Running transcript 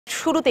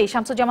শুরুতেই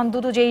শামসুজ্জামান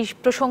দুদু যেই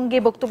প্রসঙ্গে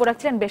বক্তব্য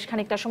রাখছিলেন বেশ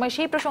খানিকটা সময়,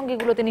 সেই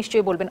প্রসঙ্গগুলোতে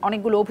নিশ্চয়ই বলবেন।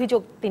 অনেকগুলো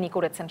অভিযোগ তিনি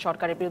করেছেন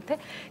সরকারের বিরুদ্ধে,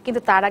 কিন্তু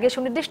তার আগে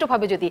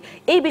সুনির্দিষ্টভাবে যদি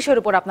এই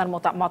বিষয়ের উপর আপনার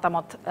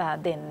মতামত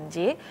দেন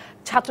যে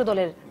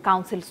ছাত্রদলের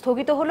কাউন্সিল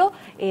স্থগিত হলো,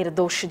 এর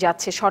দোষ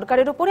যাচ্ছে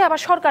সরকারের উপরে,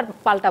 আবার সরকার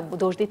পাল্টা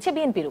দোষ দিচ্ছে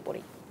বিএনপির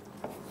উপরেই।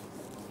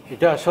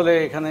 এটা আসলে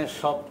এখানে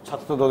সব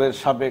ছাত্রদলের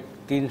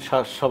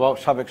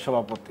সাবেক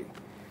সভাপতি,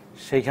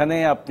 সেখানে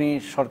আপনি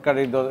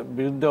সরকারি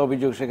বিরুদ্ধে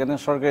অভিযোগ, সেখানে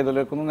সরকারি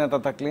দলের কোনো নেতা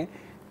থাকলে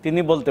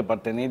তিনি বলতে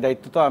পারতেন, এই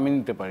দায়িত্ব তো আমি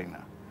নিতে পারি না।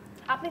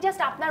 আপনি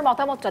জাস্ট আপনার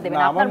মতামতটা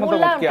দেবেন। আমার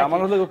মতামত কি? আমার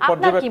হলো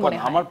পর্যবেক্ষণ,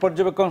 আমার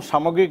পর্যবেক্ষণ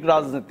সামগ্রিক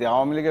রাজনীতি।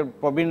 আওয়ামী লীগের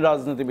প্রবীণ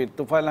রাজনীতিবিদ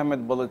তুফাইল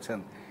আহমেদ বলেছেন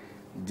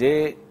যে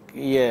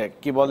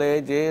কি বলে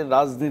যে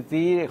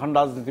রাজনীতি এখন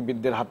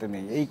রাজনীতিবিদদের হাতে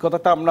নেই। এই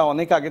কথাটা আমরা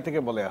অনেক আগে থেকে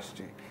বলে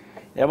আসছি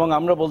এবং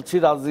আমরা বলছি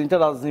রাজনীতিটা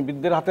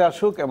রাজনীতিবিদদের হাতে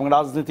আসুক এবং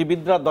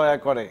রাজনীতিবিদরা দয়া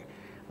করে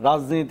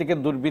রাজনীতি থেকে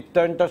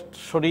দুর্বৃত্তায়নটা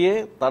সরিয়ে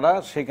তারা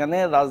সেখানে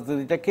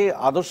রাজনীতিটাকে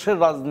আদর্শের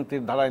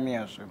রাজনীতির ধারায়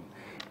নিয়ে আসেন।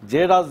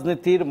 যে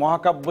রাজনীতির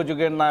মহাকাব্য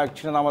যুগের নায়ক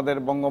ছিলেন আমাদের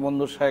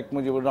বঙ্গবন্ধু শেখ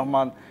মুজিবুর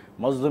রহমান,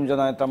 মজলুম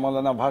জননেতা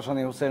মৌলানা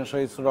ভাসানী হুসেন,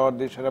 শহীদ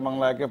সুহরাওয়ার্দী, শেরে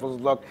বাংলা একে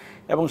ফজলুল হক,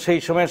 এবং সেই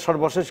সময়ের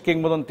সর্বশেষ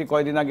কিংবদন্তি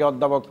কয়েকদিন আগে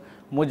অধ্যাপক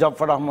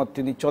মুজাফফর আহমদ,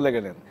 তিনি চলে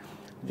গেলেন।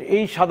 যে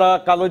এই সাদা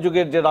কালো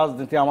যুগের যে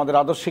রাজনীতি, আমাদের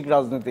আদর্শিক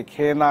রাজনীতি,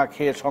 খেয়ে না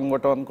খেয়ে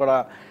সংগঠন করা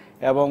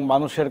এবং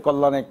মানুষের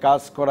কল্যাণে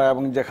কাজ করা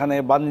এবং যেখানে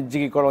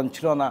বাণিজ্যিকীকরণ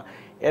ছিল না,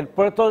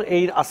 এরপরে তো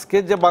এই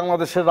আজকের যে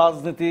বাংলাদেশের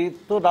রাজনীতি,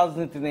 তো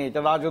রাজনীতি নেই,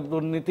 এটা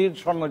দুর্নীতির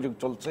স্বর্ণযুগ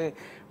চলছে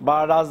বা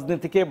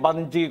রাজনীতিকে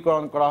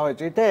বাণিজ্যিকীকরণ করা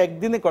হয়েছে। এটা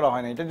একদিনে করা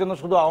হয় না, এটার জন্য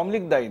শুধু আওয়ামী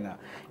লীগ দায়ী না,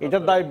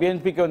 এটার দায়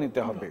বিএনপিকেও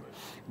নিতে হবে।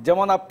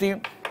 যেমন আপনি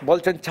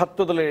বলছেন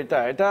ছাত্রদলের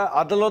এটা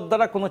আদালত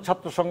দ্বারা কোনো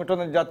ছাত্র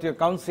সংগঠনের জাতীয়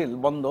কাউন্সিল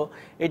বন্ধ,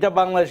 এটা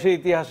বাংলাদেশের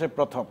ইতিহাসে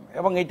প্রথম।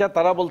 এবং এটা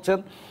তারা বলছেন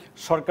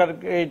সরকার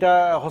এটা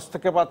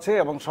হস্তক্ষেপ আছে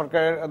এবং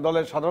সরকারের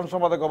দলের সাধারণ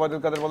সম্পাদক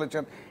ওবায়দুল কাদের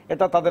বলেছেন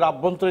এটা তাদের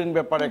আভ্যন্তরীণ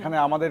ব্যাপার, এখানে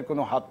আমাদের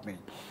কোনো হাত নেই।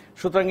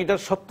 সুতরাং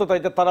এটার সত্যতা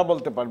এটা তারা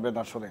বলতে পারবেন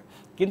আসলে।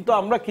 কিন্তু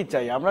আমরা কি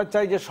চাই? আমরা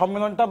চাই যে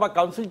সম্মেলনটা বা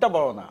কাউন্সিলটা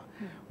বড় না,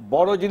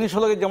 বড় জিনিস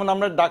হলো যেমন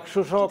আমরা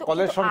ডাকসু সহ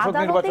কলেজ সংসদ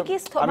নির্বাচন।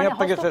 আমি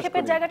আপনাকে শেষ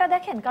করি,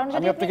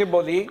 আমি আপনাকে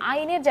বলি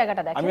আইনের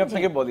জায়গাটা দেখেন, আমি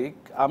আপনাকে বলি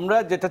আমরা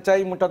যেটা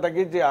চাই মোটা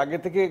দাগে, যে আগে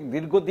থেকে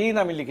দীর্ঘদিন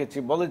আমি লিখেছি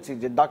বলেছি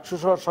যে ডাকসু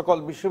সহ সকল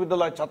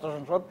বিশ্ববিদ্যালয় ছাত্র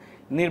সংসদ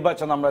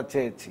নির্বাচন আমরা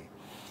চেয়েছি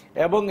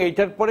এবং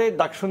এইটার পরে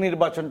ডাকসু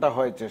নির্বাচনটা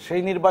হয়েছে।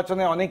 সেই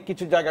নির্বাচনে অনেক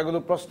কিছু জায়গাগুলো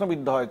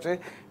প্রশ্নবিদ্ধ হয়েছে,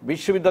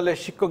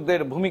 বিশ্ববিদ্যালয়ের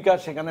শিক্ষকদের ভূমিকা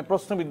সেখানে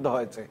প্রশ্নবিদ্ধ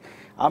হয়েছে।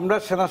 আমরা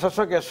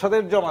সেনাশাসক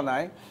এরশাদের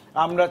জমানায়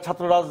আমরা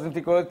ছাত্র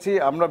রাজনীতি করেছি,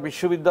 আমরা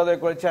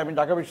বিশ্ববিদ্যালয়ে করেছি। আমি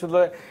ঢাকা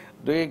বিশ্ববিদ্যালয়ে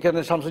এখানে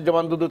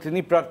শামসুজ্জামান দুদু তিনি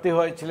প্রার্থী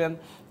হয়েছিলেন,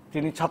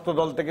 তিনি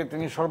ছাত্রদল থেকে,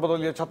 তিনি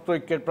সর্বদলীয় ছাত্র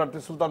ঐক্যের প্রার্থী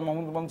সুলতান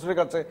মাহমুদ মনসুরের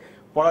কাছে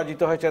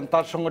পরাজিত হয়েছেন।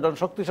 তার সংগঠন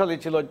শক্তিশালী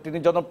ছিল, তিনি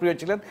জনপ্রিয়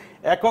ছিলেন,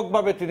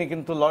 এককভাবে তিনি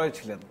কিন্তু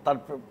লড়েছিলেন তার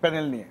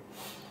প্যানেল নিয়ে।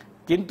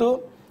 কিন্তু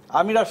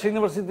আমি রাজশাহী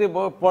ইউনিভার্সিটিতে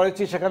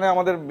পড়েছি, সেখানে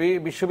আমাদের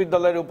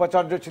বিশ্ববিদ্যালয়ের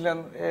উপাচার্য ছিলেন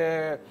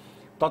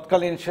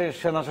তৎকালীন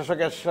সেনাশাসক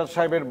এরশাদ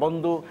সাহেবের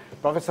বন্ধু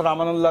প্রফেসর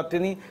আমানুল্লাহ।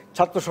 তিনি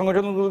ছাত্র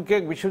সংগঠনগুলোকে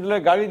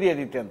বিশ্ববিদ্যালয়ে গাড়ি দিয়ে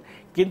দিতেন,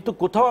 কিন্তু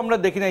কোথাও আমরা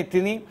দেখি নাই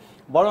তিনি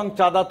বরং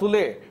চাঁদা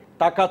তুলে,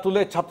 টাকা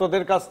তুলে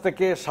ছাত্রদের কাছ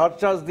থেকে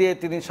সারচার্জ দিয়ে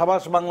তিনি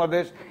সাবাস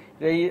বাংলাদেশ,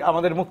 এই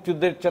আমাদের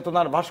মুক্তিযুদ্ধের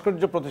চেতনার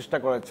ভাস্কর্য প্রতিষ্ঠা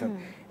করেছেন।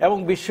 এবং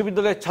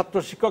বিশ্ববিদ্যালয়ের ছাত্র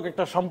শিক্ষক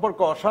একটা সম্পর্ক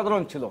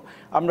অসাধারণ ছিল,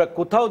 আমরা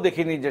কোথাও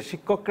দেখিনি যে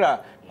শিক্ষকরা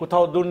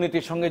কোথাও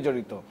দুর্নীতির সঙ্গে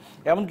জড়িত।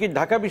 এমনকি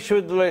ঢাকা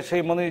বিশ্ববিদ্যালয়ে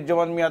সেই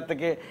মনিরুজ্জামান মিয়া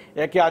থেকে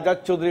একে আজাদ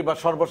চৌধুরী বা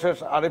সর্বশেষ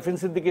আরেফিন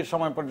সিদ্দিকীর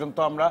সময় পর্যন্ত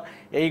আমরা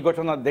এই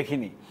ঘটনা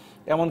দেখিনি।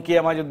 এমনকি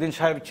আমাজউদ্দিন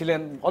সাহেব ছিলেন,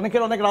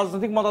 অনেকের অনেক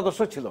রাজনৈতিক মতাদর্শ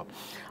ছিল।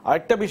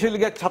 আরেকটা বিষয়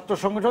লিগে ছাত্র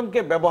সংগঠনকে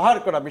ব্যবহার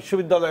করা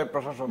বিশ্ববিদ্যালয়ের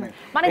প্রশাসনে,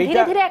 মানে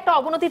ধীরে ধীরে একটা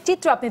অবনতির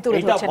চিত্র আপনি তুলে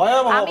ধরছেন।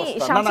 আমি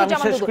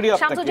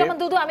শামসুজ্জামান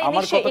দুদু, আমি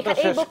নিশ্চয়ই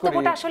এই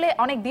বক্তব্যটা আসলে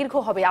অনেক দীর্ঘ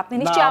হবে, আপনি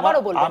নিশ্চয়ই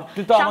আবারও বলবেন।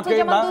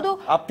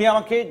 আপনি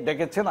আমাকে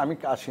ডেকেছেন, আমি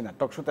আসি না,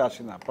 টকশোতে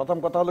আসি না। প্রথম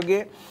কথা হলো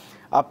গিয়ে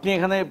আপনি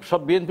এখানে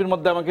সব বিএনপির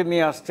মধ্যে আমাকে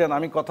নিয়ে আসছেন,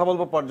 আমি কথা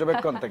বলবো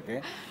পর্যবেক্ষণ থেকে।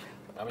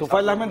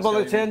 তুফাইল আহমেদ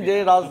বলেছেন যে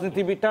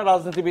রাজনীতিবিদটা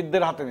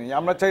রাজনীতিবিদদের হাতে নেই,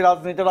 আমরা চাই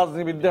রাজনীতিটা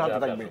রাজনীতিবিদদের হাতে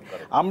থাকবে।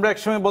 আমরা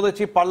একসময়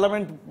বলেছি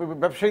পার্লামেন্ট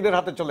ব্যবসায়ীদের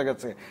হাতে চলে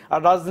গেছে আর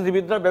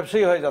রাজনীতিবিদরা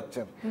ব্যবসায়ী হয়ে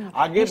যাচ্ছেন।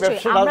 আগে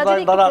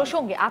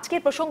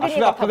আজকের প্রসঙ্গে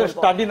নিয়ে কথা বলবো,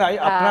 স্টাডি নাই,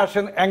 আপনারা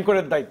আছেন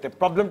অ্যাঙ্করের দায়িত্বে।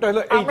 প্রবলেমটা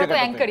হলো এই জায়গাতে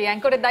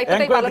অ্যাঙ্করের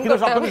দায়িত্বটাই পালন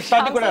করতে হবে।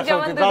 স্টাডি করে আসা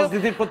উচিত,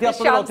 রাজনীতির প্রতি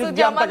আপনাদের অতীত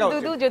জ্ঞান থাকা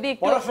উচিত। যদি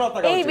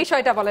এই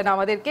বিষয়টা বলেন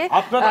আমাদেরকে।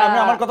 আমি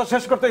আমার কথা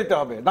শেষ করতে দিতে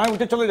হবে, না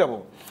উঠে চলে যাব।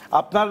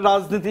 আপনার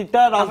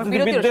রাজনীতিটা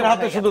রাজনীতিবিদদের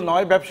হাতে শুধু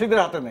নয়,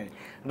 ব্যবসায়ীদের হাতে নেই।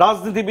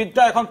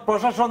 রাজনীতিবিদরা এখন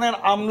প্রশাসনের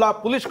আমলা,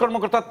 পুলিশ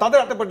কর্মকর্তা,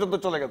 তাদের হাতে পর্যন্ত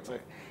চলে গেছে।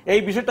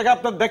 এই বিষয়টাকে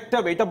আপনার দেখতে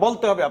হবে, এটা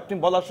বলতে হবে। আপনি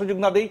বলার সুযোগ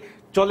না দিই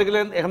চলে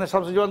গেলেন, এখানে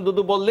শামসুজ্জামান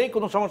দুদু বললেই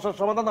কোনো সমস্যার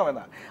সমাধান হবে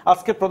না।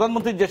 আজকে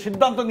প্রধানমন্ত্রী যে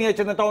সিদ্ধান্ত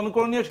নিয়েছেন এটা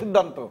অনুকরণীয়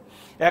সিদ্ধান্ত।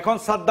 এখন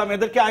সাদ্দাম,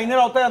 এদেরকে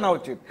আইনের আওতায় আনা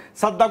উচিত,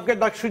 সাদ্দামকে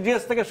ডাকসু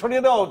জিএস থেকে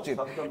সরিয়ে দেওয়া উচিত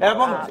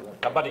এবং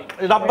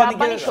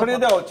রাব্বানিকে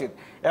সরিয়ে দেওয়া উচিত।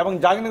 এবং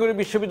জাহাঙ্গীরনগর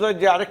বিশ্ববিদ্যালয়ের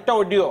যে আরেকটা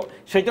অডিও,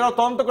 সেটাও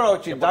তদন্ত করা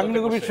উচিত।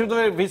 জাহাঙ্গীরনগর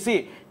বিশ্ববিদ্যালয়ের ভিসি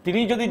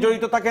তিনি যদি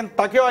জড়িত থাকেন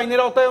তাকেও আইনের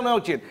আওতায় আনা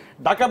উচিত।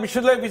 ঢাকা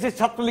বিশ্ববিদ্যালয়ের বিশেষ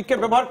ছাত্রলীগকে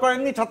ব্যবহার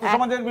করেননি ছাত্র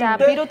সমাজের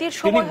বিরুদ্ধে, বিরতির তিনি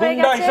সময় হয়ে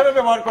গুন্ডা গেছে, হিসেবে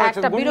ব্যবহার করেছেন,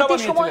 একটা গুন্ডা বিরতির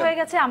সময় বানিয়েছিলেন। হয়ে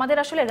গেছে। আমাদের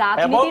আসলে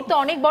রাজনীতির তো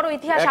অনেক বড়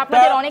ইতিহাস, একটা-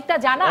 আপনাদের অনেকটা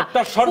জানা,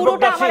 একটা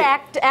পুরোটা আমার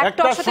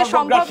একটা টকশোতে সম্ভব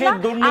সর্বগ্রাসী না।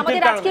 দুর্নীতির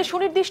আমাদের আজকে কারণে।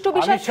 সুনির্দিষ্ট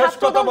আমি বিষয় শেষ কথা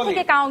ছাত্রদল বলি।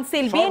 থেকে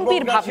কাউন্সিল,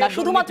 বিএনপির ভাবনা, সর্বগ্রাসী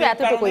শুধুমাত্র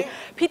দুর্নীতির এতটুকুই।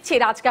 কারণে- ফিরছি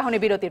রাজকাহনে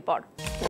বিরতির পর।